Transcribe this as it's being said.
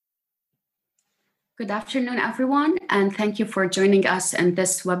Good afternoon, everyone, and thank you for joining us in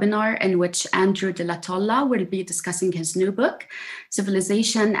this webinar in which Andrew de la Tolla will be discussing his new book,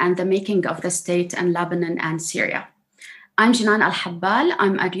 Civilization and the Making of the State in Lebanon and Syria. I'm Jinan Al-Habbal.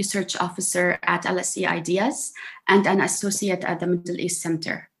 I'm a research officer at LSE Ideas and an associate at the Middle East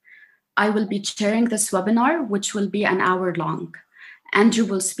Center. I will be chairing this webinar, which will be an hour long. Andrew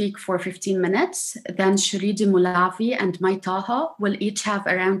will speak for 15 minutes, then Shuridi Mulavi and Mai Taha will each have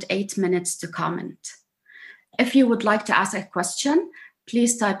around 8 minutes to comment. If you would like to ask a question,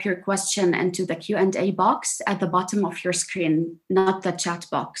 please type your question into the Q&A box at the bottom of your screen, not the chat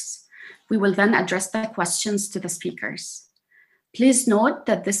box. We will then address the questions to the speakers. Please note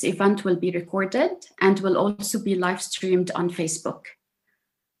that this event will be recorded and will also be live streamed on Facebook.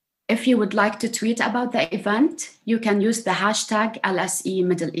 If you would like to tweet about the event, you can use the hashtag LSE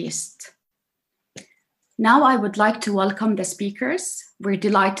Middle East. Now I would like to welcome the speakers. We're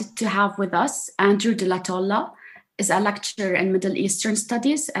delighted to have with us Andrew de la Tolla, is a lecturer in Middle Eastern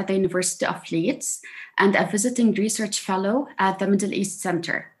Studies at the University of Leeds and a visiting research fellow at the Middle East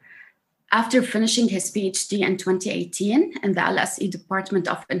Center. After finishing his PhD in 2018 in the LSE Department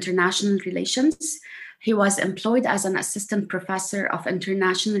of International Relations, he was employed as an assistant professor of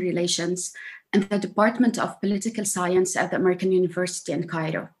international relations in the Department of Political Science at the American University in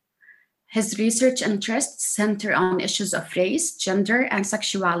Cairo. His research interests center on issues of race, gender, and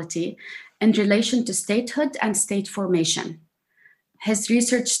sexuality in relation to statehood and state formation. His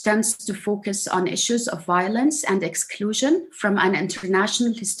research tends to focus on issues of violence and exclusion from an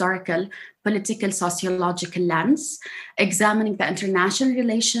international historical, political, sociological lens, examining the international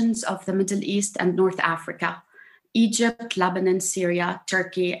relations of the Middle East and North Africa, Egypt, Lebanon, Syria,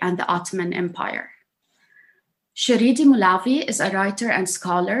 Turkey, and the Ottoman Empire. Shuridi Mulavi is a writer and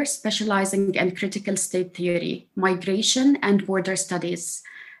scholar specializing in critical state theory, migration, and border studies,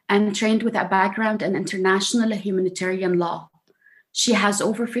 and trained with a background in international humanitarian law. She has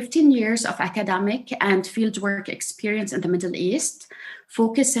over 15 years of academic and fieldwork experience in the Middle East,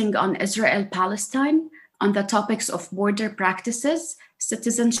 focusing on Israel-Palestine, on the topics of border practices,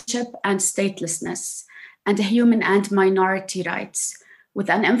 citizenship, and statelessness, and human and minority rights, with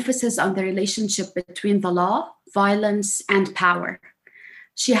an emphasis on the relationship between the law, violence, and power.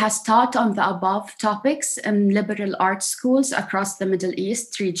 She has taught on the above topics in liberal arts schools across the Middle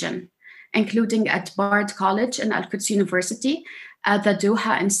East region, including at Bard College and Al-Quds University, at the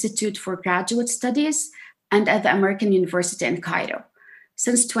Doha Institute for Graduate Studies, and at the American University in Cairo.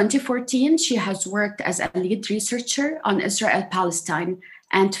 Since 2014, she has worked as a lead researcher on Israel-Palestine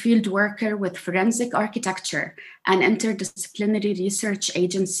and field worker with Forensic Architecture, an interdisciplinary research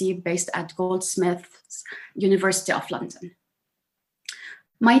agency based at Goldsmiths, University of London.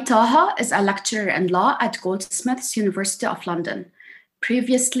 Mai Taha is a lecturer in law at Goldsmiths, University of London.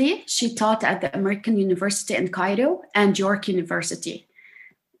 Previously, she taught at the American University in Cairo and York University.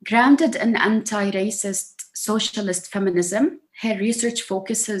 Grounded in anti-racist socialist feminism, her research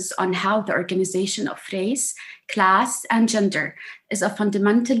focuses on how the organization of race, class, and gender is a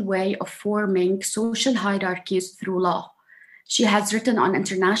fundamental way of forming social hierarchies through law. She has written on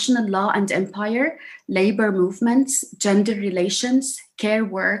international law and empire, labor movements, gender relations, care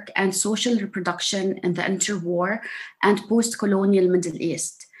work, and social reproduction in the interwar and post-colonial Middle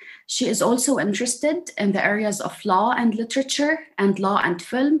East. She is also interested in the areas of law and literature and law and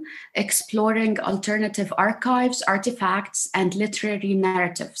film, exploring alternative archives, artifacts, and literary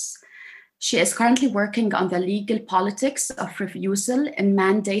narratives. She is currently working on the legal politics of refusal in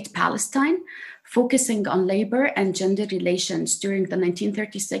Mandate Palestine, focusing on labor and gender relations during the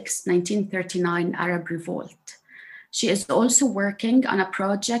 1936-1939 Arab Revolt. She is also working on a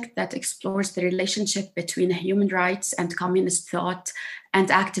project that explores the relationship between human rights and communist thought and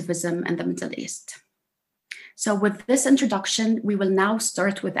activism in the Middle East. So with this introduction, we will now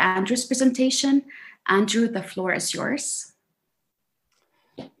start with Andrew's presentation. Andrew, the floor is yours.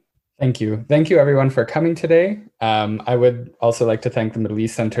 Thank you. Thank you everyone for coming today. I would also like to thank the Middle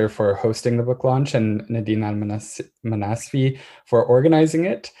East Center for hosting the book launch and Nadine Al-Manasfi for organizing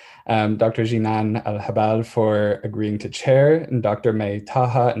it, Dr. Jinan Al-Habbal for agreeing to chair, and Dr. Mai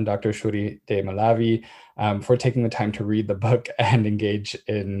Taha and Dr. Shuridi Mulavi for taking the time to read the book and engage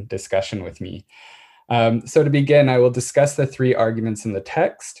in discussion with me. So to begin, I will discuss the three arguments in the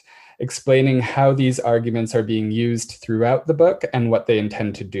text, explaining how these arguments are being used throughout the book and what they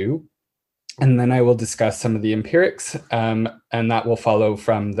intend to do. And then I will discuss some of the empirics, and that will follow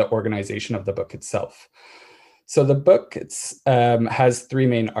from the organization of the book itself. So the book has three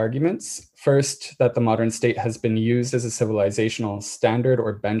main arguments. First, that the modern state has been used as a civilizational standard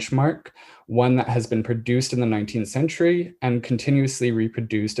or benchmark, one that has been produced in the 19th century and continuously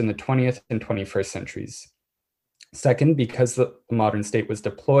reproduced in the 20th and 21st centuries. Second, because the modern state was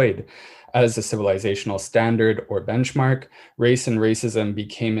deployed as a civilizational standard or benchmark, race and racism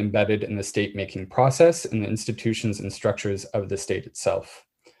became embedded in the state-making process and the institutions and structures of the state itself.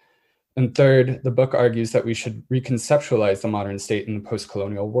 And third, the book argues that we should reconceptualize the modern state in the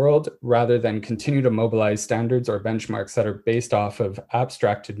post-colonial world rather than continue to mobilize standards or benchmarks that are based off of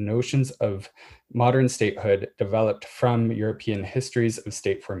abstracted notions of modern statehood developed from European histories of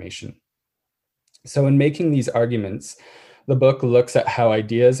state formation. So in making these arguments, the book looks at how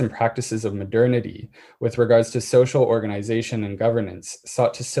ideas and practices of modernity with regards to social organization and governance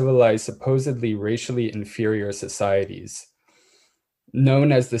sought to civilize supposedly racially inferior societies.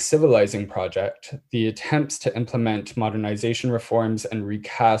 Known as the Civilizing Project, the attempts to implement modernization reforms and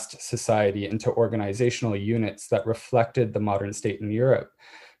recast society into organizational units that reflected the modern state in Europe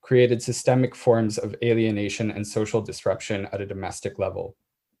created systemic forms of alienation and social disruption at a domestic level.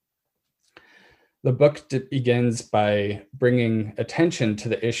 The book begins by bringing attention to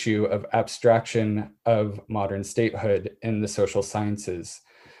the issue of abstraction of modern statehood in the social sciences.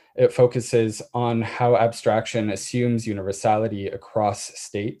 It focuses on how abstraction assumes universality across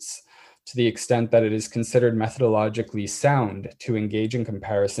states to the extent that it is considered methodologically sound to engage in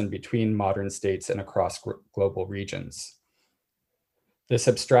comparison between modern states and across global regions. This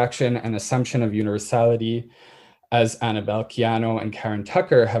abstraction and assumption of universality, as Annabelle Chiano and Karen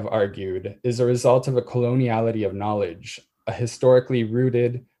Tucker have argued, is a result of a coloniality of knowledge, a historically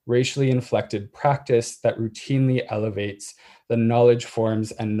rooted, racially inflected practice that routinely elevates the knowledge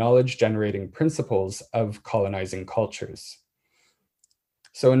forms and knowledge-generating principles of colonizing cultures.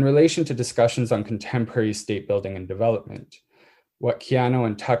 So in relation to discussions on contemporary state building and development, what Chiano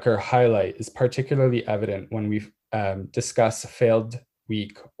and Tucker highlight is particularly evident when we discuss failed,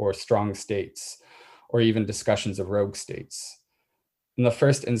 weak, or strong states, or even discussions of rogue states. In the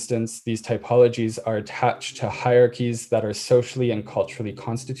first instance, these typologies are attached to hierarchies that are socially and culturally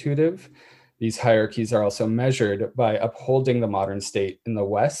constitutive. These hierarchies are also measured by upholding the modern state in the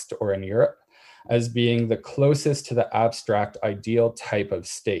West or in Europe as being the closest to the abstract ideal type of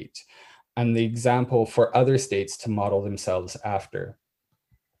state and the example for other states to model themselves after.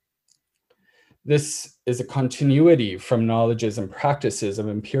 This is a continuity from knowledges and practices of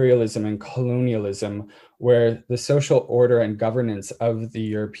imperialism and colonialism, where the social order and governance of the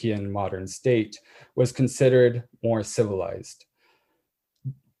European modern state was considered more civilized.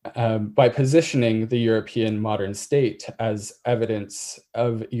 By positioning the European modern state as evidence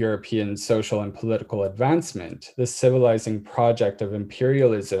of European social and political advancement, the civilizing project of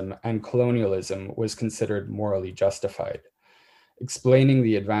imperialism and colonialism was considered morally justified, explaining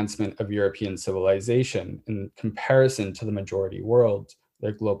the advancement of European civilization in comparison to the majority world,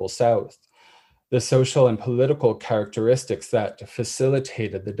 the global South. The social and political characteristics that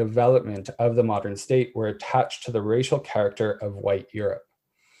facilitated the development of the modern state were attached to the racial character of white Europe.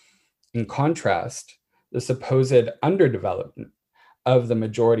 In contrast, the supposed underdevelopment of the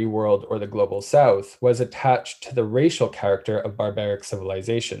majority world or the global South was attached to the racial character of barbaric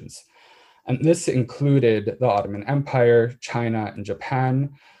civilizations. And this included the Ottoman Empire, China, and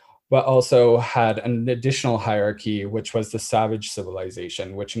Japan, but also had an additional hierarchy, which was the savage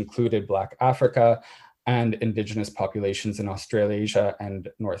civilization, which included Black Africa and indigenous populations in Australasia and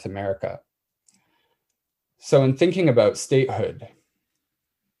North America. So in thinking about statehood,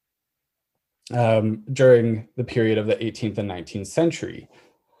 during the period of the 18th and 19th century,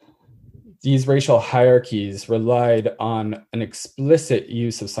 these racial hierarchies relied on an explicit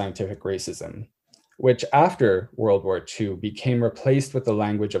use of scientific racism, which after World War II became replaced with the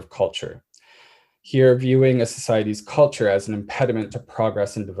language of culture, here viewing a society's culture as an impediment to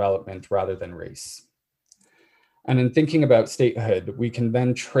progress and development rather than race. And in thinking about statehood, we can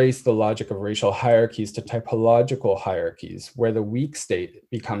then trace the logic of racial hierarchies to typological hierarchies, where the weak state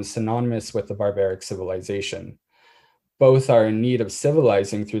becomes synonymous with the barbaric civilization. Both are in need of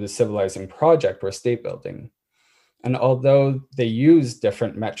civilizing through the civilizing project or state building. And although they use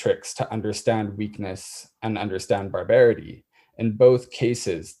different metrics to understand weakness and understand barbarity, in both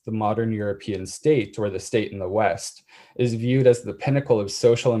cases, the modern European state, or the state in the West, is viewed as the pinnacle of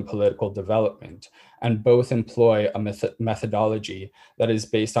social and political development, and both employ a methodology that is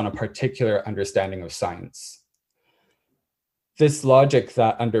based on a particular understanding of science. This logic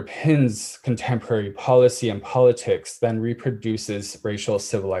that underpins contemporary policy and politics then reproduces racial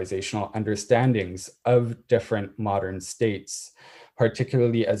civilizational understandings of different modern states,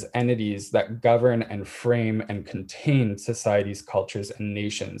 particularly as entities that govern and frame and contain societies, cultures, and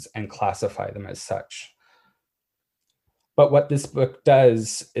nations, and classify them as such. But what this book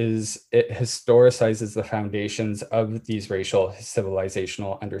does is it historicizes the foundations of these racial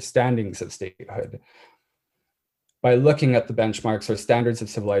civilizational understandings of statehood by looking at the benchmarks or standards of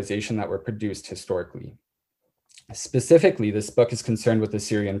civilization that were produced historically. Specifically, this book is concerned with the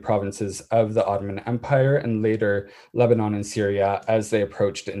Syrian provinces of the Ottoman Empire and later Lebanon and Syria as they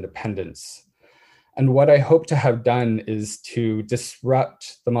approached independence. And what I hope to have done is to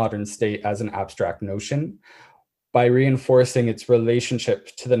disrupt the modern state as an abstract notion by reinforcing its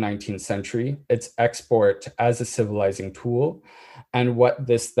relationship to the 19th century, its export as a civilizing tool, and what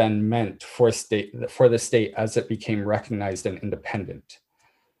this then meant for the state as it became recognized and independent.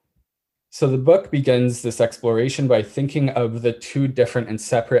 So the book begins this exploration by thinking of the two different and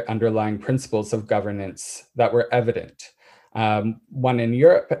separate underlying principles of governance that were evident, one in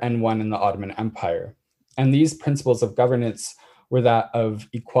Europe and one in the Ottoman Empire. And these principles of governance were that of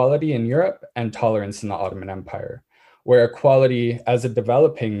equality in Europe and tolerance in the Ottoman Empire, where equality as a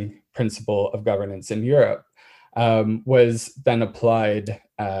developing principle of governance in Europe was then applied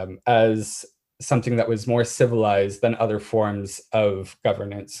as something that was more civilized than other forms of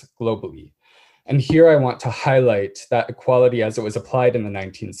governance globally. And here I want to highlight that equality as it was applied in the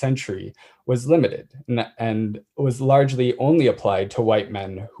 19th century was limited and was largely only applied to white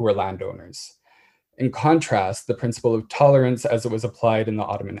men who were landowners. In contrast, the principle of tolerance as it was applied in the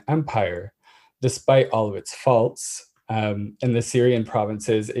Ottoman Empire, despite all of its faults, in the Syrian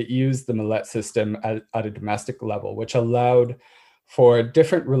provinces, it used the millet system at a domestic level, which allowed for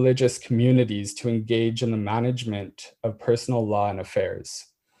different religious communities to engage in the management of personal law and affairs.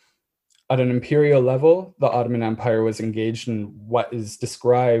 At an imperial level, the Ottoman Empire was engaged in what is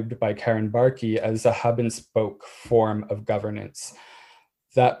described by Karen Barkey as a hub and spoke form of governance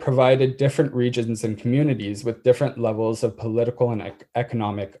that provided different regions and communities with different levels of political and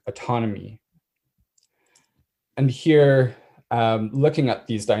economic autonomy. And here, looking at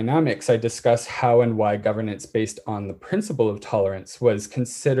these dynamics, I discuss how and why governance based on the principle of tolerance was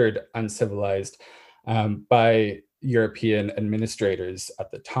considered uncivilized by European administrators at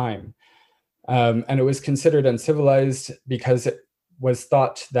the time. And it was considered uncivilized because it was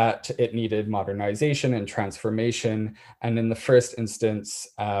thought that it needed modernization and transformation. And in the first instance,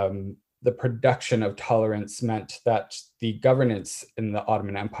 the production of tolerance meant that the governance in the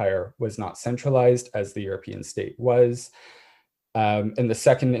Ottoman Empire was not centralized as the European state was. In the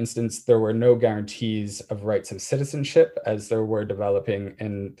second instance, there were no guarantees of rights of citizenship as there were developing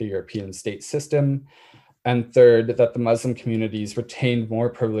in the European state system. And third, that the Muslim communities retained more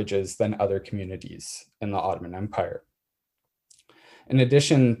privileges than other communities in the Ottoman Empire. In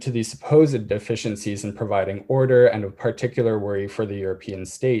addition to these supposed deficiencies in providing order and of particular worry for the European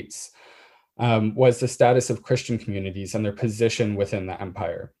states, was the status of Christian communities and their position within the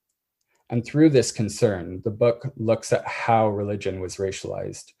empire. And through this concern, the book looks at how religion was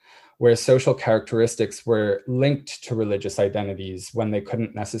racialized, where social characteristics were linked to religious identities when they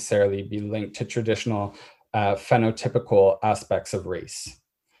couldn't necessarily be linked to traditional phenotypical aspects of race.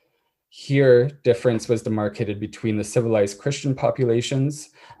 Here, difference was demarcated between the civilized Christian populations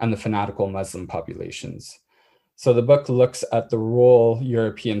and the fanatical Muslim populations. So the book looks at the role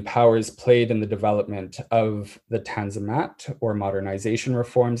European powers played in the development of the Tanzimat, or modernization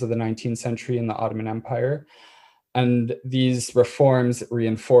reforms of the 19th century in the Ottoman Empire. And these reforms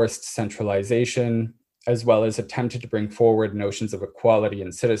reinforced centralization, as well as attempted to bring forward notions of equality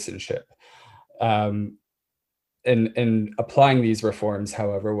and citizenship. In applying these reforms,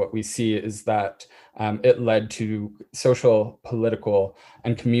 however, what we see is that it led to social, political,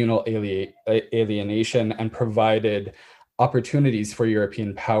 and communal alienation and provided opportunities for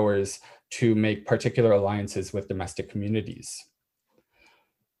European powers to make particular alliances with domestic communities.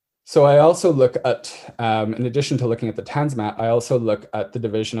 So I also look at, in addition to looking at the Tanzimat, I also look at the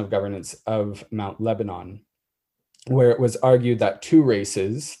division of governance of Mount Lebanon, where it was argued that two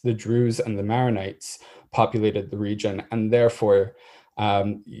races, the Druze and the Maronites, populated the region, and therefore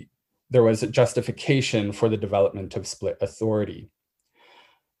there was a justification for the development of split authority.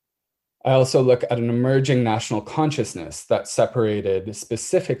 I also look at an emerging national consciousness that separated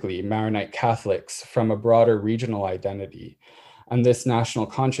specifically Maronite Catholics from a broader regional identity. And this national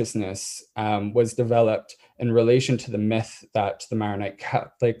consciousness was developed in relation to the myth that the Maronite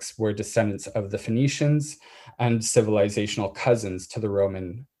Catholics were descendants of the Phoenicians and civilizational cousins to the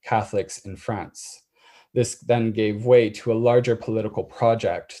Roman Catholics in France. This then gave way to a larger political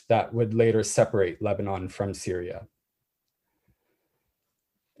project that would later separate Lebanon from Syria.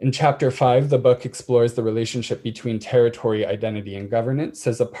 In chapter 5, the book explores the relationship between territory, identity, and governance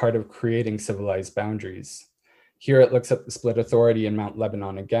as a part of creating civilized boundaries. Here it looks at the split authority in Mount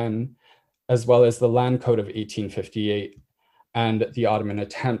Lebanon again, as well as the Land Code of 1858 and the Ottoman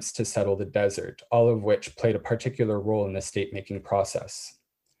attempts to settle the desert, all of which played a particular role in the state-making process.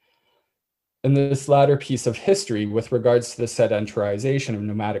 In this latter piece of history, with regards to the sedentarization of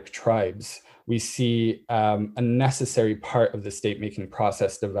nomadic tribes, we see a necessary part of the state-making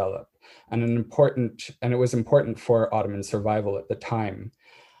process develop, and it was important for Ottoman survival at the time.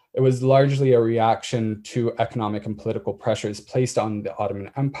 It was largely a reaction to economic and political pressures placed on the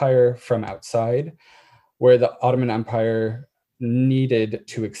Ottoman Empire from outside, where the Ottoman Empire needed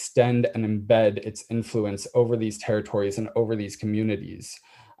to extend and embed its influence over these territories and over these communities,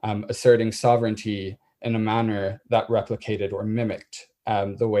 asserting sovereignty in a manner that replicated or mimicked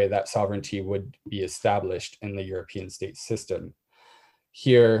the way that sovereignty would be established in the European state system.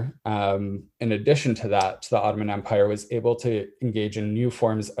 Here, in addition to that, the Ottoman Empire was able to engage in new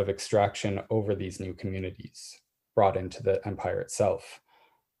forms of extraction over these new communities brought into the empire itself.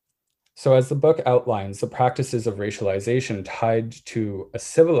 So as the book outlines, the practices of racialization tied to a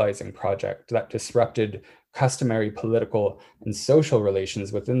civilizing project that disrupted customary political and social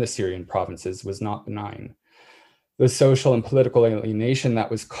relations within the Syrian provinces was not benign. The social and political alienation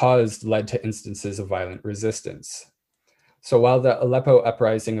that was caused led to instances of violent resistance. So while the Aleppo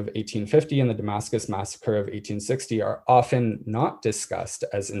uprising of 1850 and the Damascus massacre of 1860 are often not discussed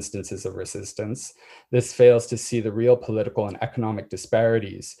as instances of resistance, this fails to see the real political and economic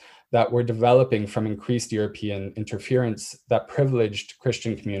disparities that were developing from increased European interference that privileged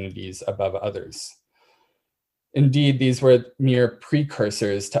Christian communities above others. Indeed, these were mere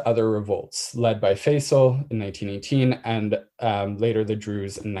precursors to other revolts led by Faisal in 1918 and later the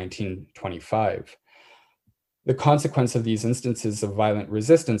Druze in 1925. The consequence of these instances of violent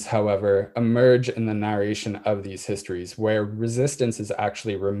resistance, however, emerge in the narration of these histories, where resistance is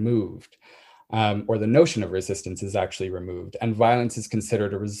actually removed, or the notion of resistance is actually removed, and violence is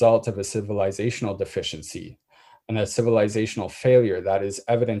considered a result of a civilizational deficiency and a civilizational failure that is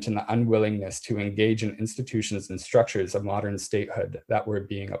evident in the unwillingness to engage in institutions and structures of modern statehood that were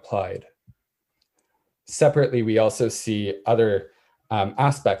being applied. Separately, we also see other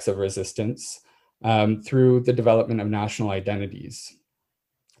aspects of resistance through the development of national identities.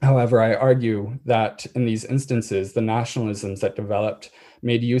 However, I argue that in these instances, the nationalisms that developed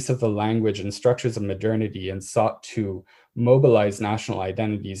made use of the language and structures of modernity and sought to mobilize national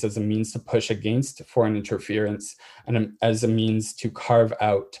identities as a means to push against foreign interference and as a means to carve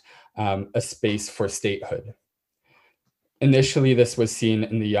out a space for statehood. Initially, this was seen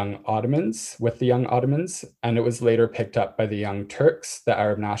in the Young Ottomans, and it was later picked up by the Young Turks, the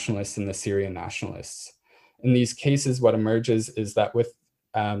Arab nationalists, and the Syrian nationalists. In these cases, what emerges is that with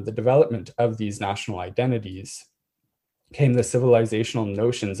the development of these national identities came the civilizational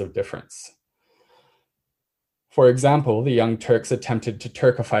notions of difference. For example, the Young Turks attempted to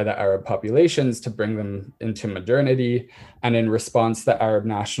Turkify the Arab populations to bring them into modernity, and in response, the Arab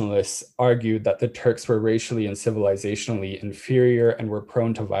nationalists argued that the Turks were racially and civilizationally inferior and were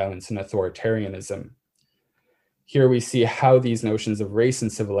prone to violence and authoritarianism. Here we see how these notions of race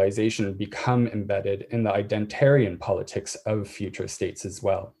and civilization become embedded in the identitarian politics of future states as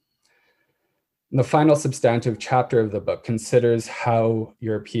well. The final substantive chapter of the book considers how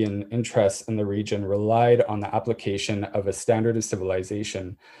European interests in the region relied on the application of a standard of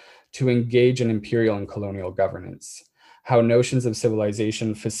civilization to engage in imperial and colonial governance, how notions of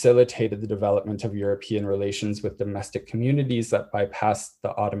civilization facilitated the development of European relations with domestic communities that bypassed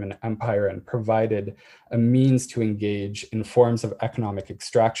the Ottoman Empire and provided a means to engage in forms of economic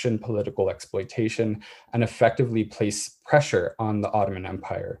extraction, political exploitation, and effectively place pressure on the Ottoman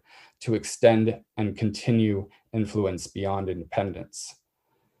Empire to extend and continue influence beyond independence.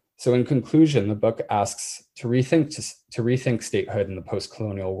 So in conclusion, the book asks to rethink statehood in the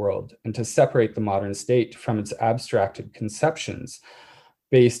post-colonial world and to separate the modern state from its abstracted conceptions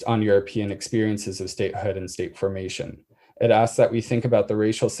based on European experiences of statehood and state formation. It asks that we think about the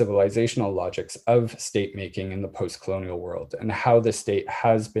racial civilizational logics of state making in the post-colonial world and how the state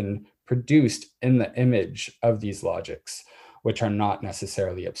has been produced in the image of these logics, which are not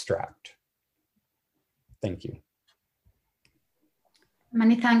necessarily abstract. Thank you.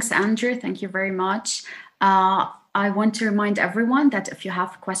 Many thanks, Andrew. Thank you very much. I want to remind everyone that if you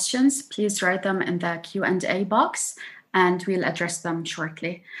have questions, please write them in the Q&A box and we'll address them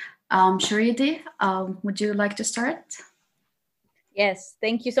shortly. Sharidi, would you like to start? Yes,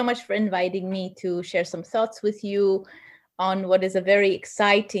 thank you so much for inviting me to share some thoughts with you on what is a very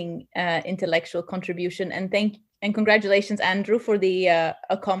exciting intellectual contribution. And thank And congratulations, Andrew, for the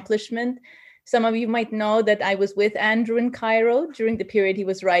accomplishment. Some of you might know that I was with Andrew in Cairo during the period he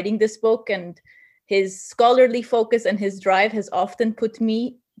was writing this book, and his scholarly focus and his drive has often put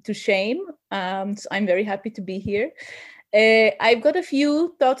me to shame. So I'm very happy to be here. I've got a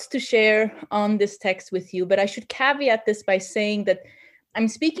few thoughts to share on this text with you, but I should caveat this by saying that I'm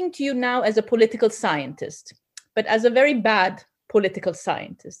speaking to you now as a political scientist, but as a very bad political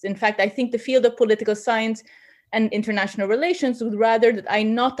scientist. In fact, I think the field of political science and international relations would rather that I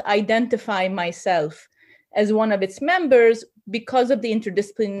not identify myself as one of its members because of the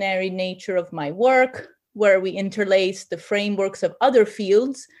interdisciplinary nature of my work, where we interlace the frameworks of other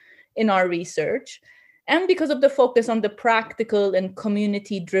fields in our research, and because of the focus on the practical and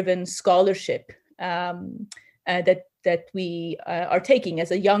community-driven scholarship that we are taking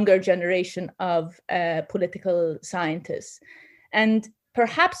as a younger generation of political scientists. And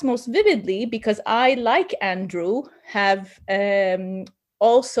perhaps most vividly, because I, like Andrew, have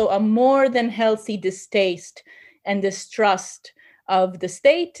also a more than healthy distaste and distrust of the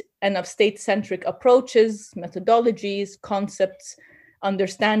state and of state-centric approaches, methodologies, concepts,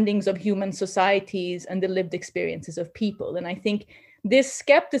 understandings of human societies, and the lived experiences of people. And I think this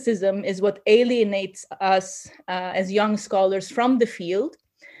skepticism is what alienates us as young scholars from the field.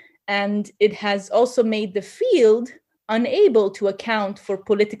 And it has also made the field unable to account for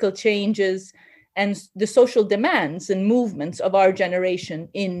political changes and the social demands and movements of our generation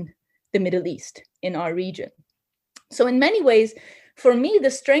in the Middle East, in our region. So in many ways, for me, the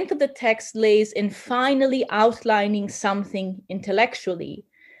strength of the text lays in finally outlining something intellectually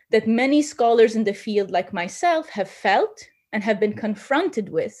that many scholars in the field, like myself, have felt and have been confronted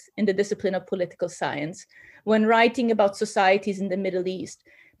with in the discipline of political science when writing about societies in the Middle East,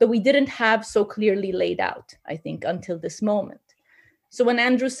 but we didn't have so clearly laid out, I think, until this moment. So when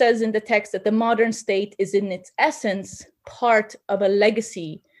Andrew says in the text that the modern state is in its essence part of a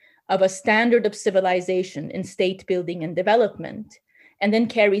legacy of a standard of civilization in state building and development, and then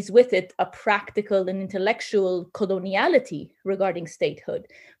carries with it a practical and intellectual coloniality regarding statehood,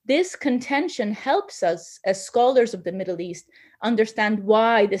 this contention helps us as scholars of the Middle East understand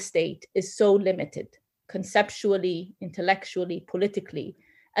why the state is so limited, conceptually, intellectually, politically,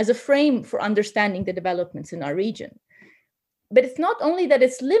 as a frame for understanding the developments in our region. But it's not only that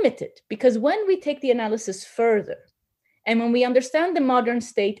it's limited, because when we take the analysis further, and when we understand the modern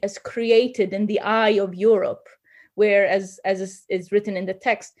state as created in the eye of Europe, where, as is written in the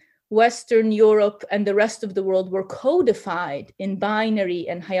text, Western Europe and the rest of the world were codified in binary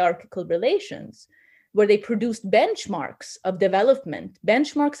and hierarchical relations, where they produced benchmarks of development,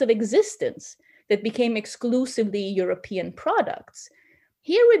 benchmarks of existence that became exclusively European products.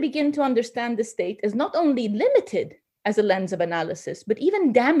 Here we begin to understand the state as not only limited as a lens of analysis, but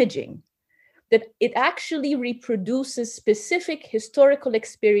even damaging, that it actually reproduces specific historical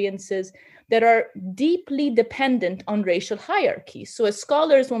experiences that are deeply dependent on racial hierarchies. So as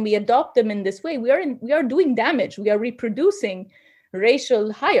scholars, when we adopt them in this way, we are doing damage. We are reproducing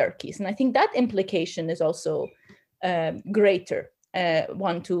racial hierarchies. And I think that implication is also greater,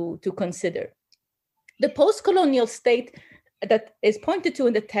 one to consider. The post-colonial state that is pointed to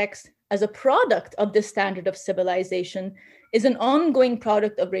in the text as a product of the standard of civilization is an ongoing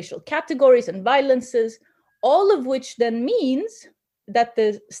product of racial categories and violences, all of which then means that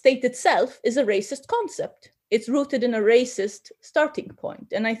the state itself is a racist concept. It's rooted in a racist starting point.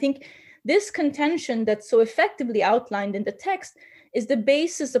 And I think this contention that's so effectively outlined in the text is the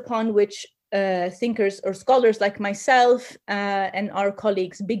basis upon which thinkers or scholars like myself and our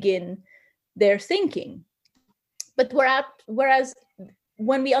colleagues begin their thinking. But whereas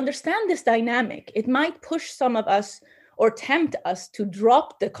when we understand this dynamic, it might push some of us or tempt us to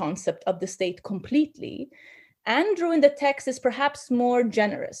drop the concept of the state completely. Andrew in the text is perhaps more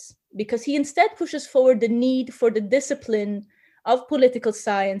generous because he instead pushes forward the need for the discipline of political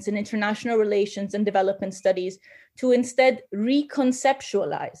science and international relations and development studies to instead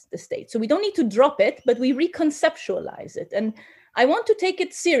reconceptualize the state. So we don't need to drop it, but we reconceptualize it. And I want to take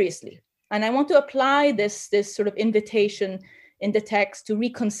it seriously. And I want to apply this sort of invitation in the text to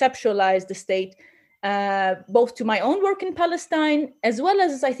reconceptualize the state, both to my own work in Palestine, as well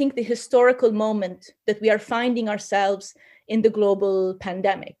as I think the historical moment that we are finding ourselves in the global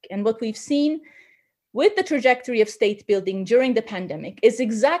pandemic. And what we've seen with the trajectory of state building during the pandemic is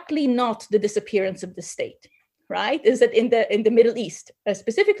exactly not the disappearance of the state, right? Is that in the Middle East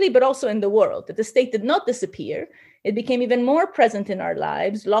specifically, but also in the world, that the state did not disappear. It became even more present in our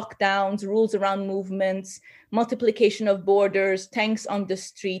lives, lockdowns, rules around movements, multiplication of borders, tanks on the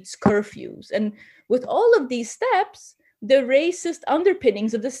streets, curfews. And with all of these steps, the racist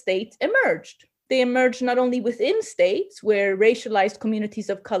underpinnings of the state emerged. they emerged not only within states where racialized communities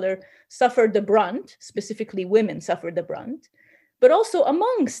of color suffered the brunt, specifically women suffered the brunt, but also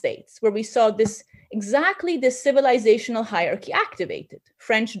among states where we saw this civilizational hierarchy activated.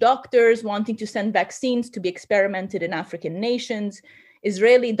 French doctors wanting to send vaccines to be experimented in African nations,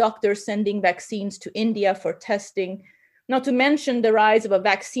 Israeli doctors sending vaccines to India for testing, not to mention the rise of a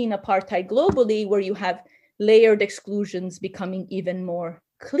vaccine apartheid globally, where you have layered exclusions becoming even more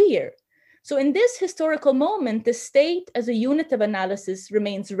clear. So in this historical moment, the state as a unit of analysis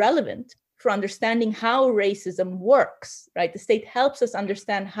remains relevant for understanding how racism works, right? The state helps us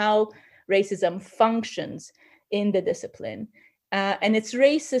understand how racism functions in the discipline. And its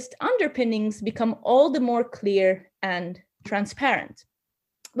racist underpinnings become all the more clear and transparent.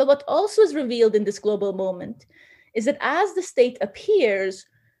 But what also is revealed in this global moment is that as the state appears,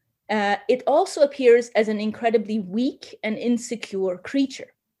 it also appears as an incredibly weak and insecure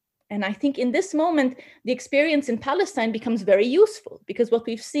creature. And I think in this moment, the experience in Palestine becomes very useful, because what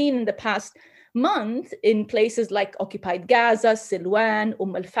we've seen in the past month in places like occupied Gaza, Silwan,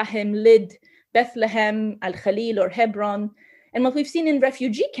 al-Fahim, Lid, Bethlehem, Al-Khalil, or Hebron, and what we've seen in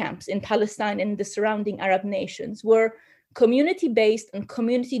refugee camps in Palestine and the surrounding Arab nations were community-based and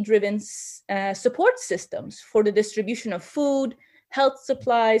community-driven support systems for the distribution of food, health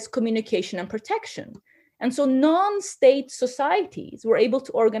supplies, communication, and protection. And so non-state societies were able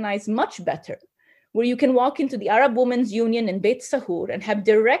to organize much better, where you can walk into the Arab Women's Union in Beit Sahur and have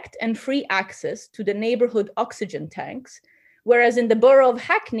direct and free access to the neighborhood oxygen tanks. Whereas in the borough of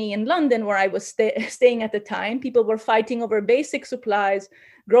Hackney in London, where I was staying at the time, people were fighting over basic supplies,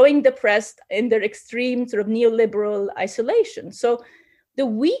 growing depressed in their extreme sort of neoliberal isolation. So the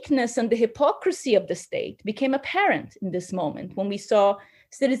weakness and the hypocrisy of the state became apparent in this moment when we saw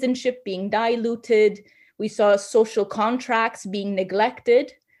citizenship being diluted, we saw social contracts being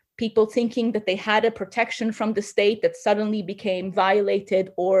neglected, people thinking that they had a protection from the state that suddenly became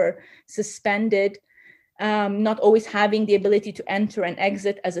violated or suspended, not always having the ability to enter and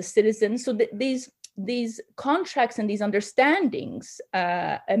exit as a citizen. So these contracts and these understandings,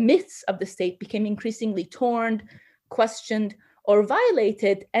 myths of the state became increasingly torn, questioned, or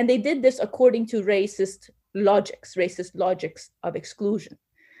violated. And they did this according to racist logics of exclusion.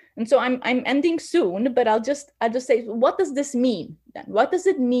 And so I'm ending soon, but I'll just say, what does this mean then? What does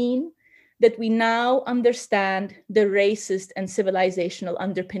it mean that we now understand the racist and civilizational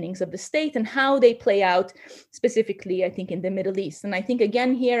underpinnings of the state and how they play out specifically, I think, in the Middle East? And I think,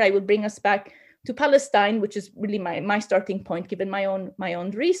 again, here I will bring us back to Palestine, which is really my starting point, given my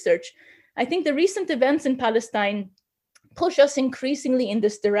own research. I think the recent events in Palestine push us increasingly in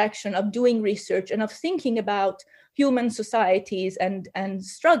this direction of doing research and of thinking about human societies and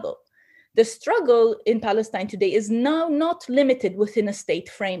struggle. The struggle in Palestine today is now not limited within a state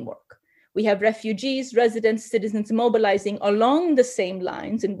framework. We have refugees, residents, citizens mobilizing along the same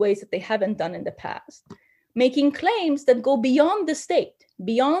lines in ways that they haven't done in the past, making claims that go beyond the state,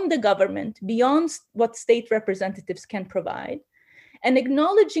 beyond the government, beyond what state representatives can provide, and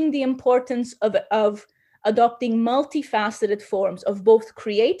acknowledging the importance of adopting multifaceted forms of both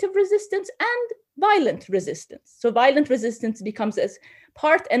creative resistance and violent resistance. So violent resistance becomes as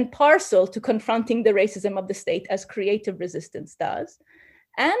part and parcel to confronting the racism of the state as creative resistance does.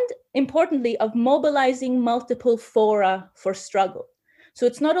 And importantly, of mobilizing multiple fora for struggle. So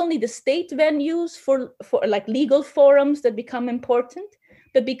it's not only the state venues for like legal forums that become important,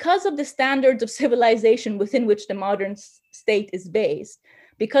 but because of the standards of civilization within which the modern state is based,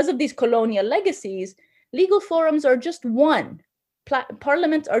 because of these colonial legacies, legal forums are just one.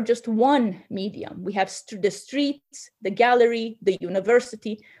 Parliaments are just one medium. We have the streets, the gallery, the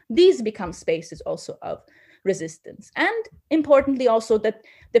university. These become spaces also of resistance. And importantly also that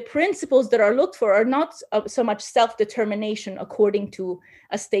the principles that are looked for are not so much self-determination according to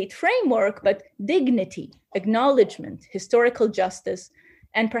a state framework, but dignity, acknowledgement, historical justice,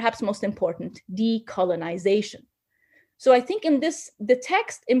 and perhaps most important, decolonization. So I think in the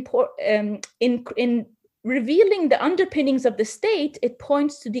text in revealing the underpinnings of the state, it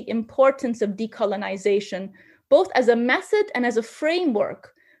points to the importance of decolonization, both as a method and as a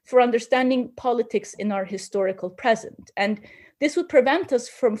framework for understanding politics in our historical present. And this would prevent us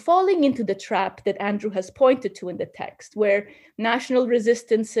from falling into the trap that Andrew has pointed to in the text, where national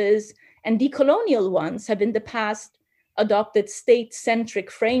resistances and decolonial ones have in the past adopted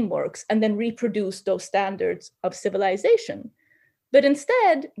state-centric frameworks and then reproduced those standards of civilization. But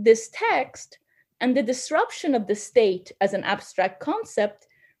instead, this text and the disruption of the state as an abstract concept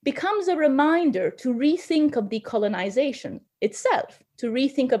becomes a reminder to rethink of decolonization itself, to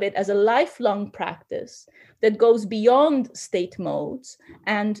rethink of it as a lifelong practice that goes beyond state modes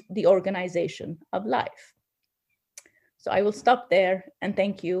and the organization of life. So I will stop there and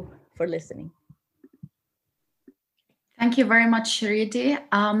thank you for listening. Thank you very much, Shridi.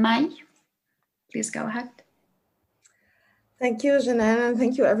 Mai, please go ahead. Thank you, Jeanne, and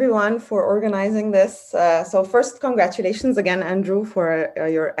thank you everyone for organizing this. So first, congratulations again, Andrew, for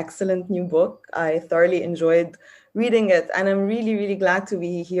your excellent new book. I thoroughly enjoyed reading it, and I'm really, really glad to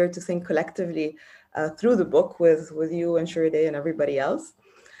be here to think collectively through the book with you and Shridi and everybody else.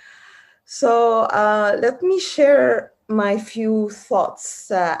 So let me share my few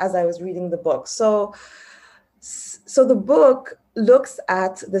thoughts as I was reading the book. So the book looks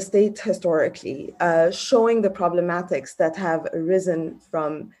at the state historically, showing the problematics that have arisen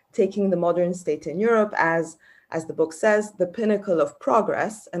from taking the modern state in Europe as the book says, the pinnacle of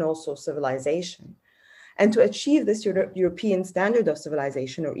progress and also civilization. And to achieve this European standard of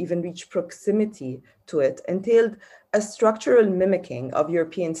civilization or even reach proximity to it entailed a structural mimicking of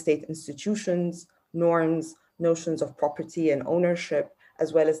European state institutions, norms, notions of property and ownership,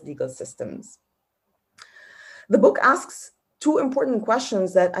 as well as legal systems. The book asks two important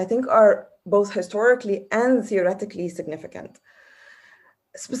questions that I think are both historically and theoretically significant.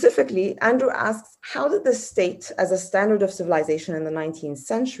 Specifically, Andrew asks, how did the state as a standard of civilization in the 19th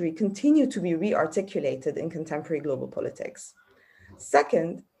century continue to be re-articulated in contemporary global politics?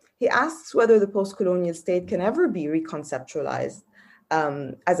 Second, he asks whether the post-colonial state can ever be reconceptualized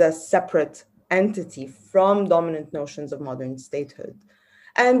as a separate entity from dominant notions of modern statehood,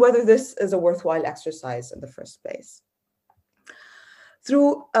 and whether this is a worthwhile exercise in the first place.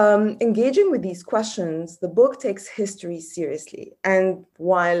 Through engaging with these questions, the book takes history seriously. And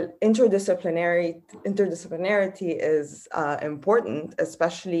while interdisciplinarity is important,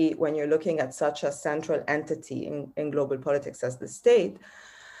 especially when you're looking at such a central entity in global politics as the state,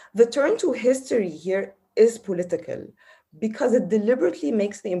 the turn to history here is political because it deliberately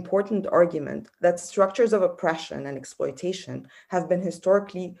makes the important argument that structures of oppression and exploitation have been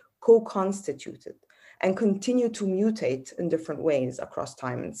historically co-constituted and continue to mutate in different ways across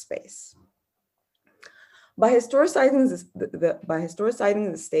time and space. By historicizing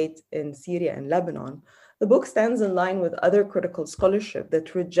the state in Syria and Lebanon, the book stands in line with other critical scholarship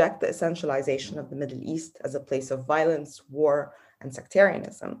that reject the essentialization of the Middle East as a place of violence, war, and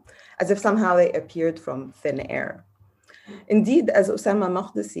sectarianism, as if somehow they appeared from thin air. Indeed, as Osama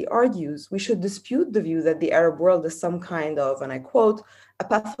Makhdisi argues, we should dispute the view that the Arab world is some kind of, and I quote, a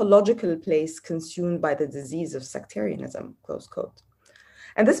pathological place consumed by the disease of sectarianism, close quote.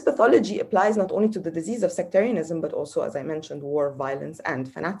 And this pathology applies not only to the disease of sectarianism, but also, as I mentioned, war, violence,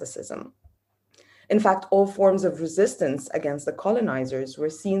 and fanaticism. In fact, all forms of resistance against the colonizers were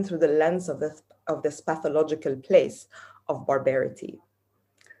seen through the lens of this pathological place of barbarity.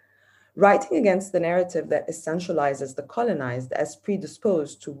 Writing against the narrative that essentializes the colonized as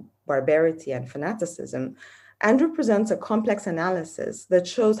predisposed to barbarity and fanaticism, Andrew presents a complex analysis that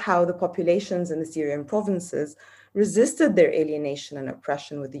shows how the populations in the Syrian provinces resisted their alienation and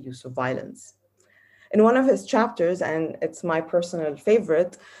oppression with the use of violence. In one of his chapters, and it's my personal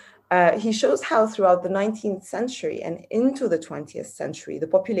favorite, he shows how throughout the 19th century and into the 20th century, the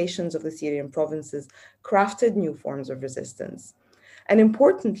populations of the Syrian provinces crafted new forms of resistance. And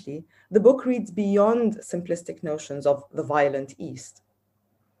importantly, the book reads beyond simplistic notions of the violent East.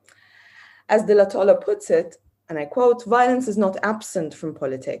 As De La Tolla puts it, and I quote, violence is not absent from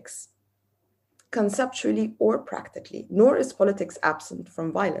politics, conceptually or practically, nor is politics absent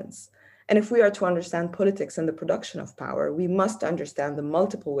from violence. And if we are to understand politics and the production of power, we must understand the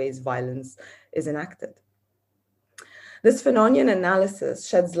multiple ways violence is enacted. This Fanonian analysis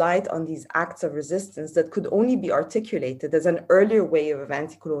sheds light on these acts of resistance that could only be articulated as an earlier wave of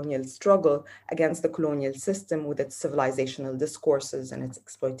anti-colonial struggle against the colonial system with its civilizational discourses and its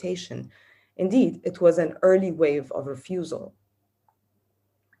exploitation. Indeed, it was an early wave of refusal.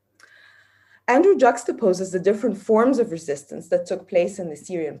 Andrew juxtaposes the different forms of resistance that took place in the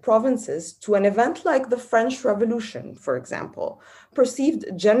Syrian provinces to an event like the French Revolution, for example, perceived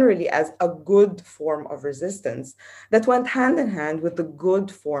generally as a good form of resistance that went hand in hand with the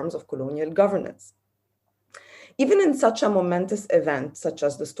good forms of colonial governance. Even in such a momentous event, such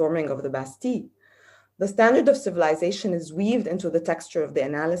as the storming of the Bastille, the standard of civilization is weaved into the texture of the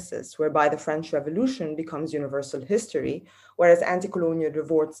analysis, whereby the French Revolution becomes universal history, whereas anti-colonial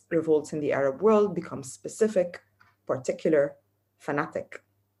revolts in the Arab world become specific, particular, fanatic.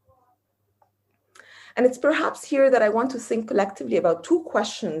 And it's perhaps here that I want to think collectively about two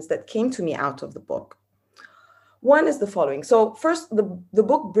questions that came to me out of the book. One is the following. So first, the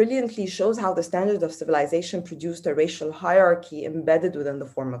book brilliantly shows how the standard of civilization produced a racial hierarchy embedded within the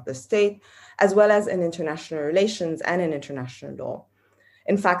form of the state, as well as in international relations and in international law.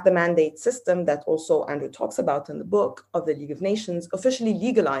 In fact, the mandate system that also Andrew talks about in the book of the League of Nations officially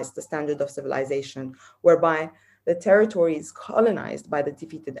legalized the standard of civilization, whereby the territories colonized by the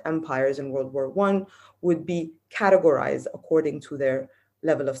defeated empires in World War I would be categorized according to their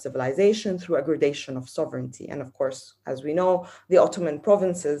level of civilization through a gradation of sovereignty. And of course, as we know, the Ottoman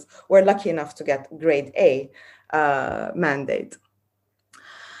provinces were lucky enough to get grade A mandate.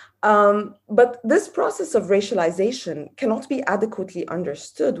 But this process of racialization cannot be adequately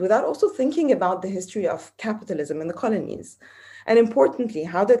understood without also thinking about the history of capitalism in the colonies. And importantly,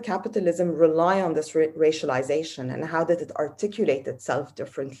 how did capitalism rely on this racialization, and how did it articulate itself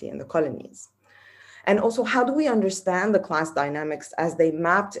differently in the colonies? And also, how do we understand the class dynamics as they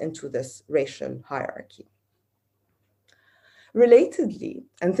mapped into this racial hierarchy? Relatedly,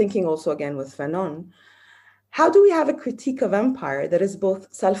 and thinking also again with Fanon, how do we have a critique of empire that is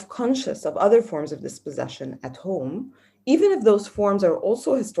both self-conscious of other forms of dispossession at home, even if those forms are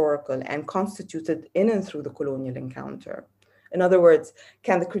also historical and constituted in and through the colonial encounter? In other words,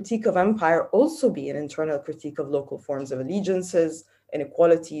 can the critique of empire also be an internal critique of local forms of allegiances,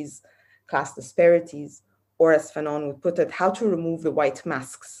 inequalities, class disparities, or as Fanon would put it, how to remove the white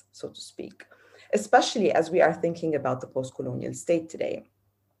masks, so to speak, especially as we are thinking about the post-colonial state today?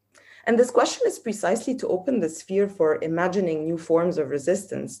 And this question is precisely to open the sphere for imagining new forms of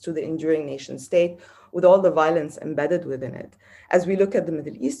resistance to the enduring nation state with all the violence embedded within it. As we look at the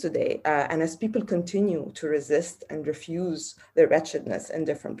Middle East today, and as people continue to resist and refuse their wretchedness in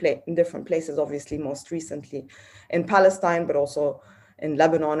different places, obviously most recently in Palestine, but also in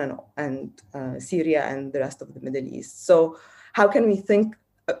Lebanon and Syria and the rest of the Middle East. So how can we think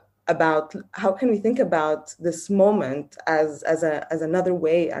about this moment as another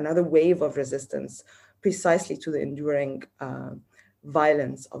wave of resistance, precisely to the enduring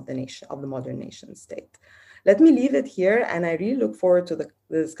violence of the modern nation state? Let me leave it here, and I really look forward to the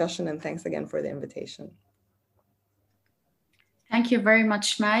discussion, and thanks again for the invitation. Thank you very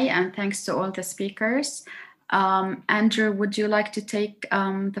much, May, and thanks to all the speakers. Andrew, would you like to take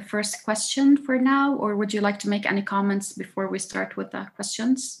the first question for now, or would you like to make any comments before we start with the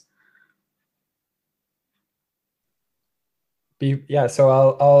questions? Yeah, so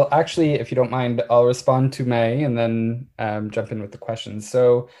I'll actually, if you don't mind, I'll respond to May and then jump in with the questions.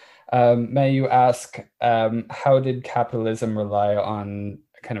 So May, you ask, how did capitalism rely on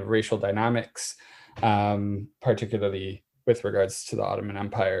kind of racial dynamics, particularly with regards to the Ottoman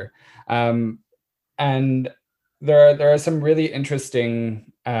Empire? And there are some really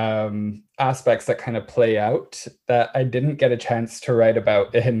interesting aspects that kind of play out that I didn't get a chance to write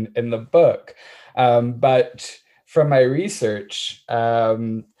about in the book. But from my research,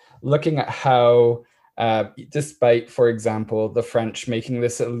 looking at how, despite, for example, the French making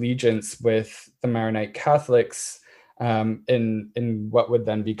this allegiance with the Maronite Catholics in what would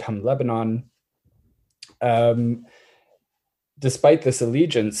then become Lebanon, despite this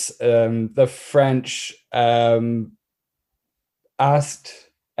allegiance, the French asked,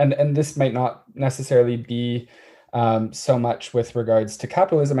 and this might not necessarily be so much with regards to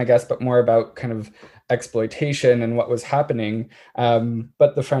capitalism, I guess, but more about kind of exploitation and what was happening.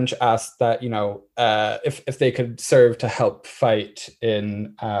 But the French asked that, if they could serve to help fight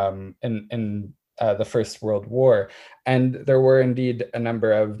in the First World War. And there were indeed a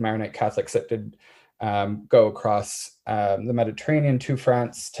number of Maronite Catholics that did go across the Mediterranean to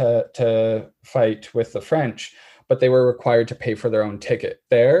France to fight with the French, but they were required to pay for their own ticket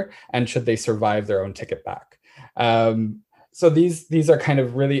there, and should they survive, their own ticket back. So these are kind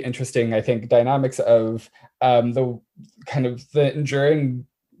of really interesting, I think, dynamics of the enduring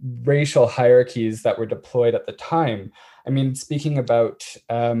racial hierarchies that were deployed at the time. I mean, speaking about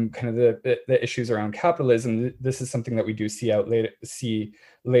kind of the issues around capitalism, this is something that we do see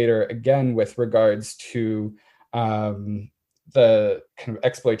later again with regards to the kind of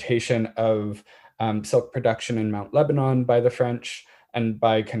exploitation of silk production in Mount Lebanon by the French and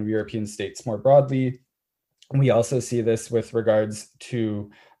by kind of European states more broadly. We also see this with regards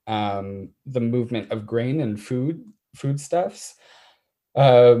to the movement of grain and foodstuffs.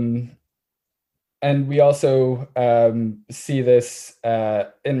 And we also see this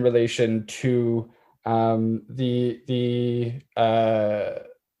in relation to the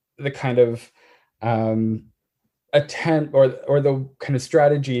kind of attempt or the kind of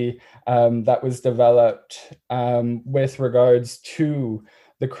strategy that was developed with regards to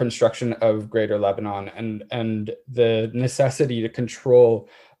the construction of Greater Lebanon and the necessity to control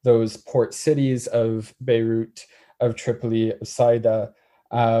those port cities of Beirut, of Tripoli, of Saida,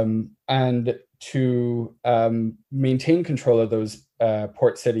 and to maintain control of those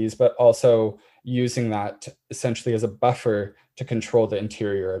port cities, but also using that essentially as a buffer to control the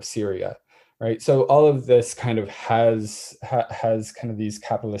interior of Syria, right? So all of this kind of has kind of these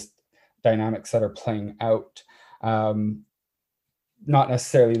capitalist dynamics that are playing out. Not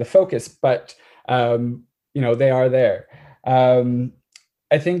necessarily the focus, but they are there.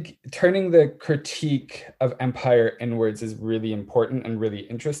 I think turning the critique of empire inwards is really important and really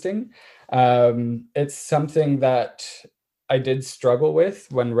interesting. It's something that I did struggle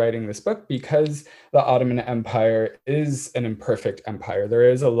with when writing this book, because the Ottoman Empire is an imperfect empire. There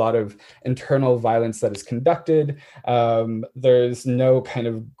is a lot of internal violence that is conducted. There's no kind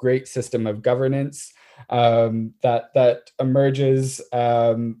of great system of governance that emerges.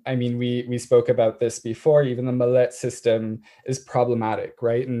 We spoke about this before. Even the Millet system is problematic,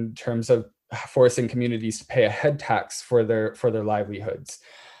 right, in terms of forcing communities to pay a head tax for their livelihoods.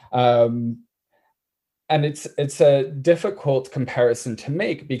 And it's a difficult comparison to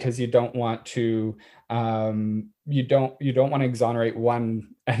make, because you don't want to you don't want to exonerate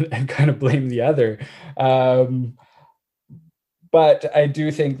one and kind of blame the other. But I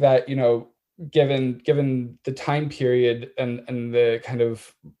do think that, given the time period and the kind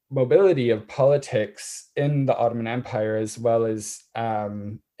of mobility of politics in the Ottoman Empire as well as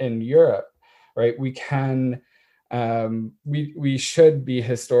in Europe, right, we can we should be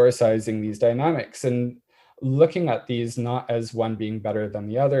historicizing these dynamics and looking at these not as one being better than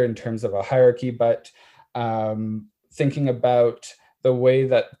the other in terms of a hierarchy, but thinking about the way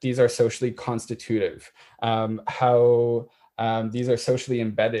that these are socially constitutive, how these are socially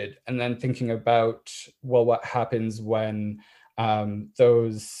embedded, and then thinking about, well, what happens when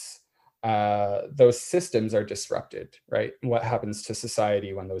those systems are disrupted, right? What happens to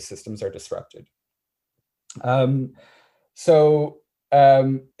society when those systems are disrupted? In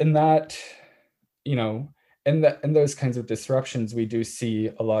that, in those kinds of disruptions, we do see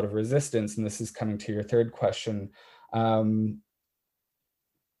a lot of resistance, and this is coming to your third question. And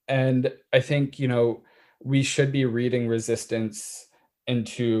I think, we should be reading resistance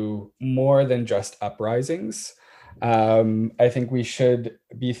into more than just uprisings. I think we should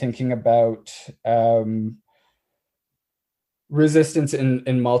be thinking about resistance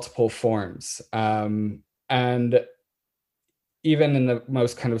in multiple forms. And even in the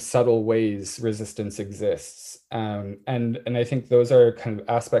most kind of subtle ways, resistance exists. And I think those are kind of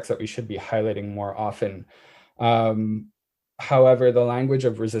aspects that we should be highlighting more often. However, the language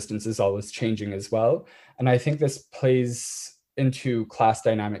of resistance is always changing as well. And I think this plays into class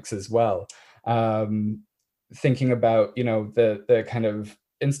dynamics as well. Thinking about, the kind of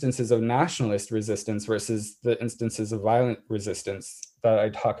instances of nationalist resistance versus the instances of violent resistance that I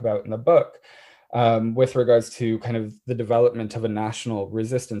talk about in the book. With regards to kind of the development of a national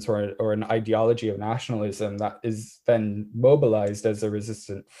resistance or an ideology of nationalism that is then mobilized as a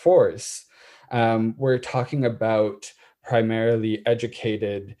resistant force, we're talking about primarily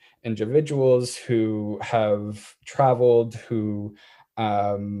educated individuals who have traveled, who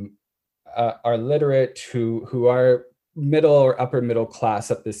are literate, who are middle or upper middle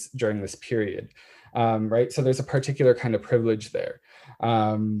class during this period, right? So there's a particular kind of privilege there.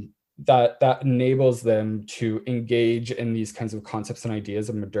 That enables them to engage in these kinds of concepts and ideas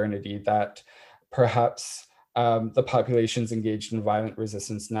of modernity that perhaps the populations engaged in violent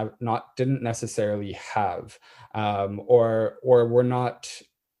resistance didn't necessarily have, or were not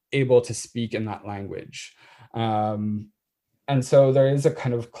able to speak in that language. And so there is a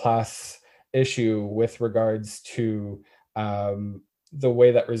kind of class issue with regards to the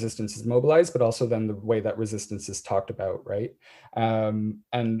way that resistance is mobilized, but also then the way that resistance is talked about, right?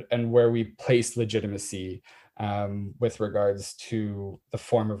 And where we place legitimacy with regards to the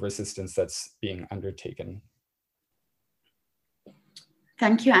form of resistance that's being undertaken.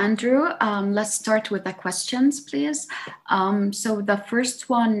 Thank you, Andrew. Let's start with the questions, please. So the first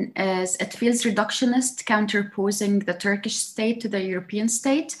one is, it feels reductionist, counterposing the Turkish state to the European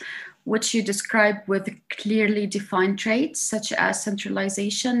state, which you describe with clearly defined traits, such as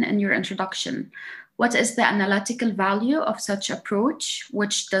centralization in your introduction. What is the analytical value of such approach,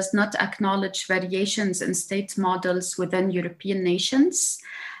 which does not acknowledge variations in state models within European nations?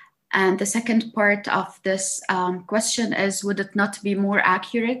 And the second part of this question is, would it not be more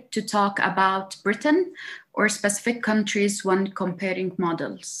accurate to talk about Britain or specific countries when comparing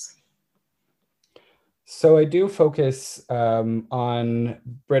models? So I do focus on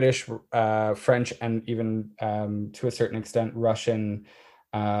British, French, and even to a certain extent Russian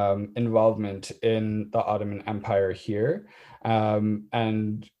involvement in the Ottoman Empire here,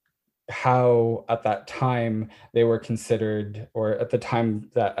 and how at that time they were considered, or at the time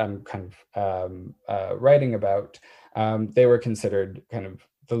that I'm kind of writing about, they were considered kind of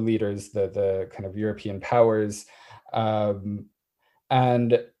the leaders, the kind of European powers, and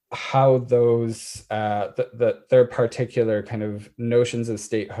how those their particular kind of notions of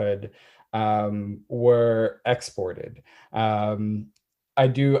statehood were exported. I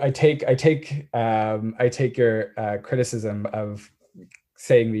take your criticism of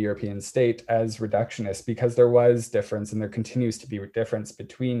saying the European state as reductionist, because there was difference and there continues to be difference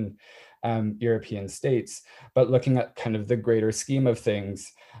between European states. But looking at kind of the greater scheme of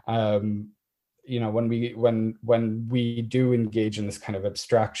things, you know, when we do engage in this kind of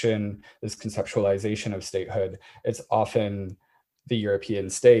abstraction, this conceptualization of statehood, it's often the European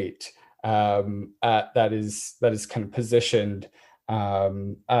state that is kind of positioned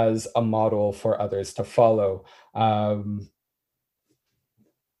as a model for others to follow.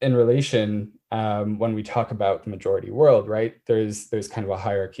 In relation, when we talk about the majority world, right, there's kind of a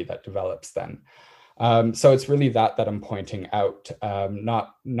hierarchy that develops then. So it's really that I'm pointing out,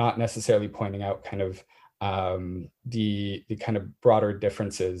 not necessarily pointing out kind of the kind of broader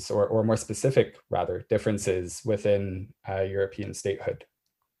differences, or more specific rather, differences within European statehood.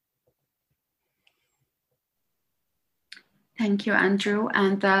 Thank you, Andrew.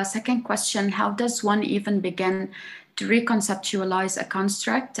 And the second question, how does one even begin to reconceptualize a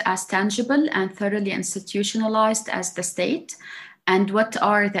construct as tangible and thoroughly institutionalized as the state? And what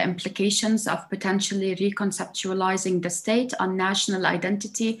are the implications of potentially reconceptualizing the state on national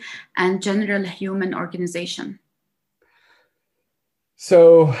identity and general human organization?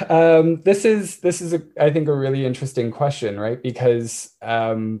 So this is I think a really interesting question, right? Because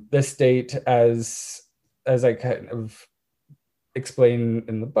the state, as I kind of explain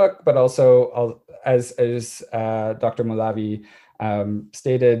in the book, but also as Dr. Molavi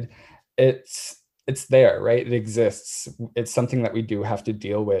stated, it's there, right? It exists. It's something that we do have to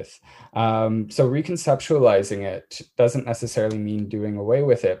deal with. So reconceptualizing it doesn't necessarily mean doing away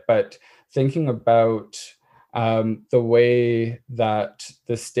with it, but thinking about the way that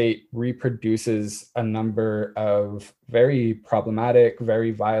the state reproduces a number of very problematic,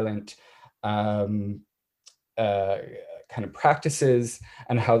 very violent kind of practices,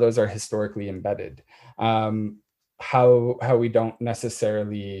 and how those are historically embedded. How we don't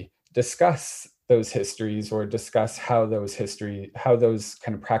necessarily discuss those histories, or discuss how those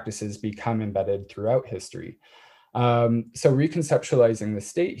kind of practices become embedded throughout history. So reconceptualizing the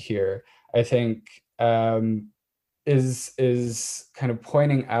state here, I think, is kind of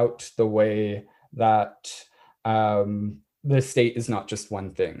pointing out the way that the state is not just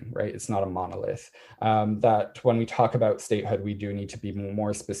one thing, right? It's not a monolith. That when we talk about statehood, we do need to be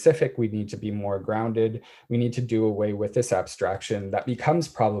more specific. We need to be more grounded. We need to do away with this abstraction that becomes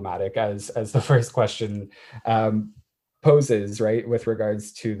problematic, as the first question poses, right, with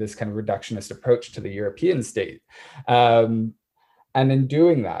regards to this kind of reductionist approach to the European state. And in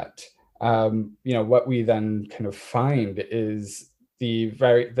doing that, you know, what we then kind of find is the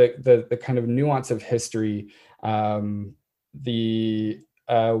kind of nuance of history, the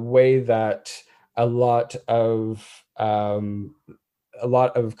way that a lot of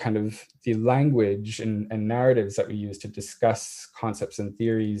kind of the language and narratives that we use to discuss concepts and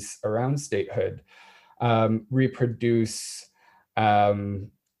theories around statehood reproduce a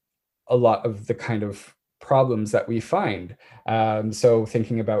lot of the kind of problems that we find. So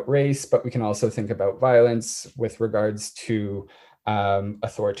thinking about race, but we can also think about violence with regards to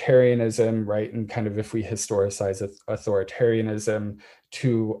authoritarianism, right? And kind of if we historicize authoritarianism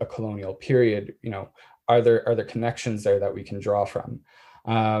to a colonial period, you know, are there connections there that we can draw from?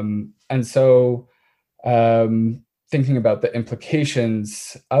 And so thinking about the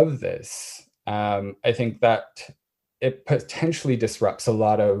implications of this, I think that it potentially disrupts a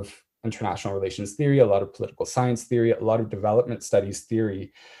lot of international relations theory, a lot of political science theory, a lot of development studies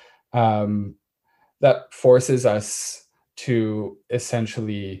theory, that forces us to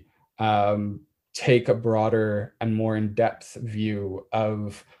essentially take a broader and more in-depth view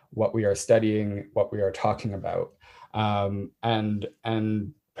of what we are studying, what we are talking about, and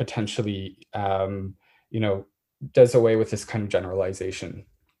potentially, you know, does away with this kind of generalization.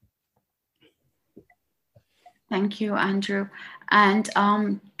 Thank you, Andrew. And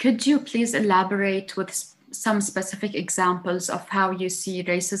could you please elaborate with some specific examples of how you see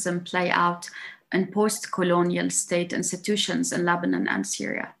racism play out in post-colonial state institutions in Lebanon and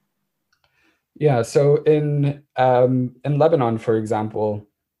Syria? Yeah, so in Lebanon, for example,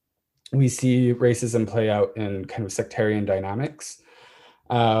 we see racism play out in kind of sectarian dynamics.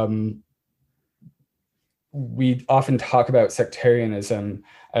 we often talk about sectarianism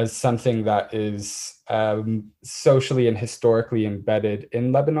as something that is socially and historically embedded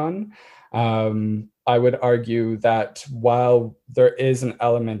in Lebanon. I would argue that while there is an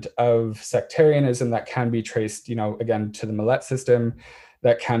element of sectarianism that can be traced, again, to the Millet system,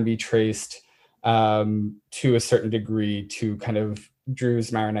 that can be traced to a certain degree to kind of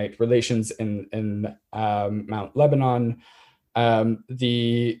Druze-Maronite relations in Mount Lebanon,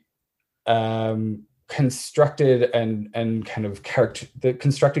 the constructed and kind of the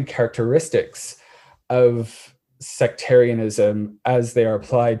constructed characteristics of sectarianism as they are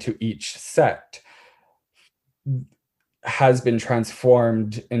applied to each sect has been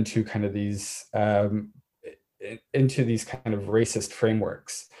transformed into kind of these racist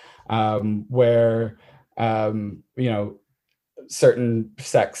frameworks, where certain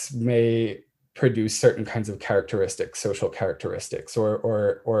sects may produce certain kinds of characteristics, social characteristics,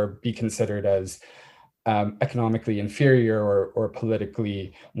 or be considered as economically inferior or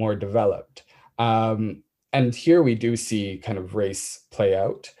politically more developed. And here we do see kind of race play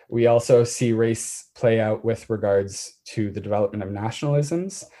out. We also see race play out with regards to the development of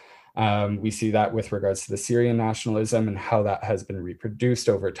nationalisms. We see that with regards to the Syrian nationalism and how that has been reproduced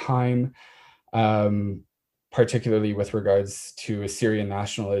over time, particularly with regards to a Syrian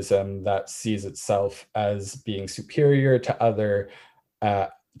nationalism that sees itself as being superior to other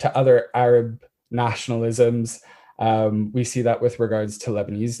Arab nationalisms. We see that with regards to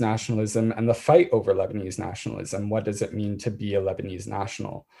Lebanese nationalism and the fight over Lebanese nationalism. What does it mean to be a Lebanese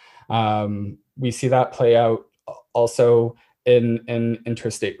national? We see that play out also in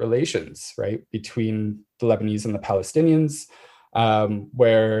interstate relations, right, between the Lebanese and the Palestinians,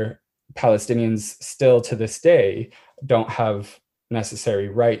 where Palestinians still to this day don't have necessary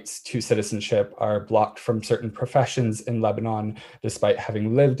rights to citizenship, are blocked from certain professions in Lebanon, despite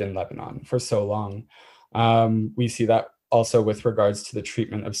having lived in Lebanon for so long. We see that also with regards to the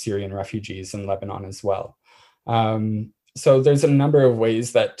treatment of Syrian refugees in Lebanon as well. So there's a number of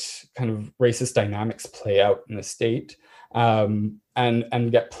ways that kind of racist dynamics play out in the state, and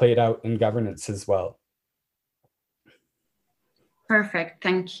get played out in governance as well. Perfect,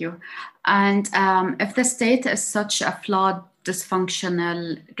 thank you. And if the state is such a flawed,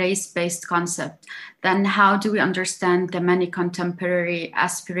 dysfunctional, race-based concept, then how do we understand the many contemporary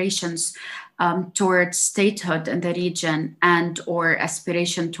aspirations towards statehood in the region and/or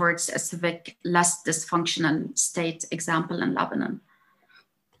aspiration towards a civic, less dysfunctional state, example in Lebanon?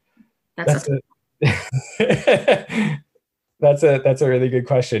 That's a really good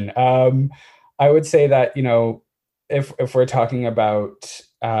question. I would say that, if we're talking about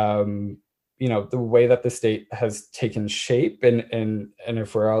the way that the state has taken shape, and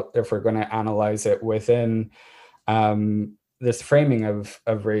if we're going to analyze it within this framing of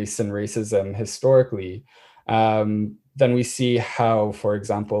race and racism historically, then we see how, for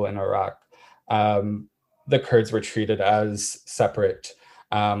example, in Iraq, the Kurds were treated as separate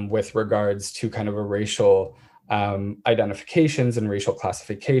with regards to kind of a racial identifications and racial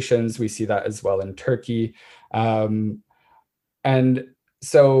classifications. We see that as well in Turkey. And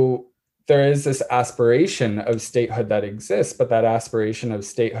so there is this aspiration of statehood that exists, but that aspiration of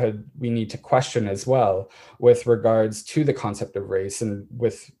statehood we need to question as well with regards to the concept of race, and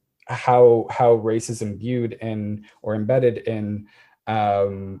with how race is imbued in or embedded in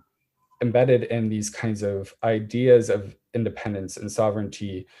these kinds of ideas of independence and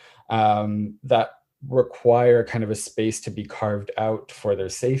sovereignty that require kind of a space to be carved out for their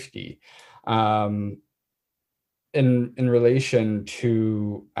safety. In relation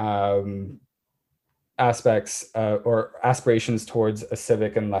to aspects or aspirations towards a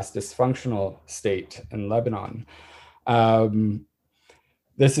civic and less dysfunctional state in Lebanon,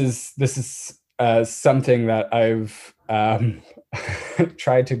 this is something that I've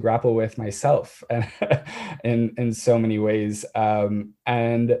tried to grapple with myself in so many ways, and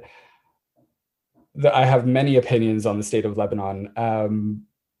I have many opinions on the state of Lebanon.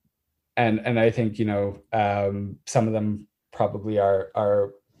 And I think, some of them probably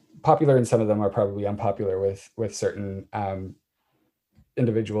are popular, and some of them are probably unpopular with certain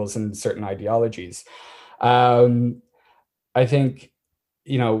individuals and certain ideologies. I think,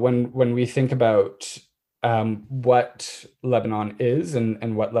 when we think about what Lebanon is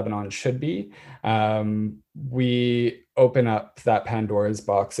and what Lebanon should be, we open up that Pandora's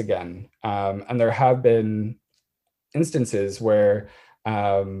box again. And there have been instances where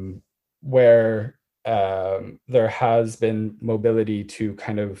there has been mobility to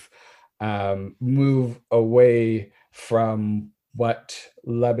kind of move away from what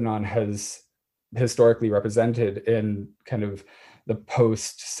Lebanon has historically represented in kind of the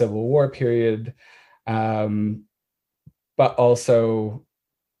post-Civil War period, but also,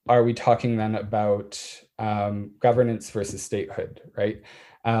 are we talking then about governance versus statehood, right?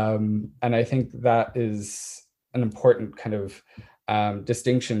 And I think that is an important kind of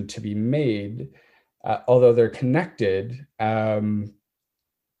distinction to be made. Although they're connected, there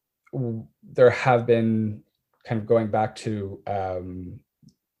have been, kind of going back to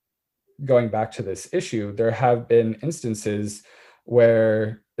this issue, there have been instances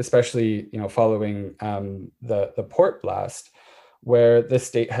where, especially following the port blast, where the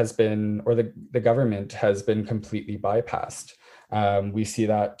state has been, or the government has been completely bypassed. We see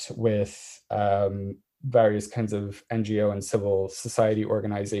that with various kinds of NGO and civil society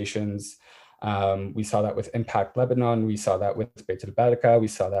organizations. We saw that with Impact Lebanon, we saw that with Beit al-Baraka, we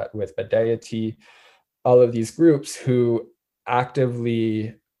saw that with Badayati, all of these groups who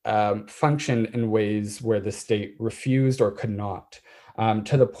actively function in ways where the state refused or could not,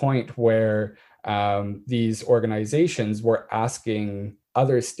 to the point where these organizations were asking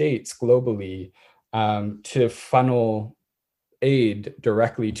other states globally to funnel aid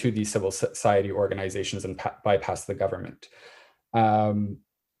directly to these civil society organizations and bypass the government. And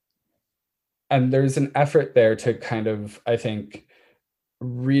there's an effort there to kind of, I think,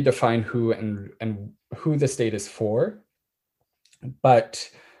 redefine who and who the state is for. But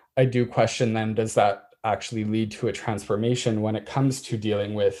I do question then, does that actually lead to a transformation when it comes to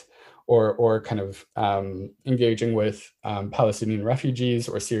dealing with or kind of engaging with Palestinian refugees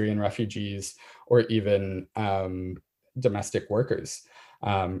or Syrian refugees, or even domestic workers,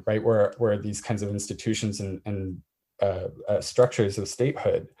 right? Where these kinds of institutions and structures of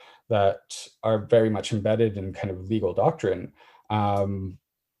statehood that are very much embedded in kind of legal doctrine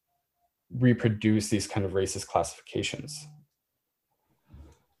reproduce these kind of racist classifications.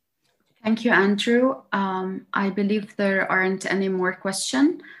 Thank you, Andrew. I believe there aren't any more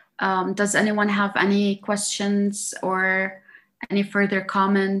questions. Does anyone have any questions or any further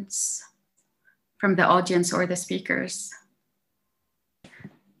comments from the audience or the speakers?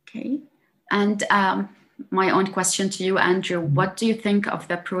 Okay, and my own question to you, Andrew, what do you think of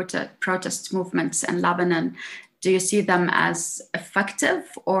the protest movements in Lebanon? Do you see them as effective,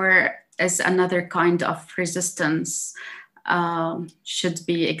 or as another kind of resistance should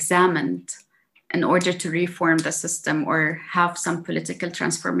be examined in order to reform the system or have some political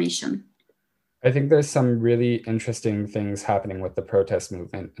transformation? I think there's some really interesting things happening with the protest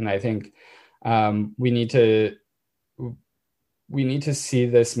movement. And I think we need to see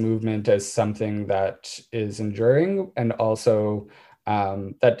this movement as something that is enduring, and also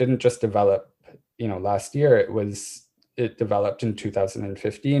that didn't just develop, last year. It developed in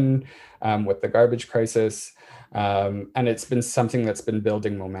 2015 with the garbage crisis, and it's been something that's been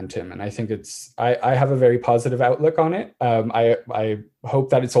building momentum. And I think I have a very positive outlook on it. I hope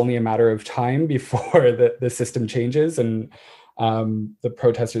that it's only a matter of time before the system changes and the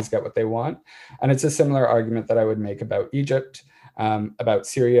protesters get what they want. And it's a similar argument that I would make about Egypt, about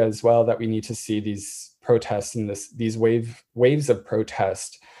Syria as well, that we need to see these protests and these waves of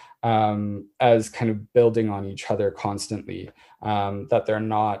protest as kind of building on each other constantly, that they're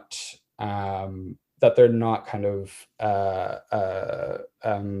not kind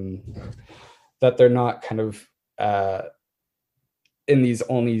of in these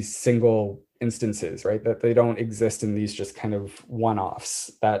only single instances, right? That they don't exist in these just kind of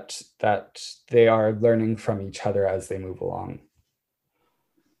one-offs, that they are learning from each other as they move along.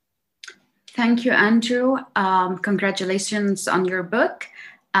 Thank you, Andrew. Congratulations on your book.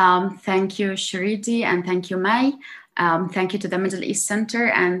 Thank you, Sharidi, and thank you, May. Thank you to the Middle East Center,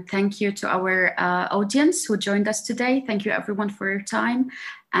 and thank you to our audience who joined us today. Thank you, everyone, for your time,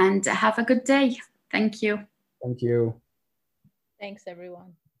 and have a good day. Thank you. Thank you. Thanks,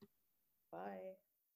 everyone. Bye.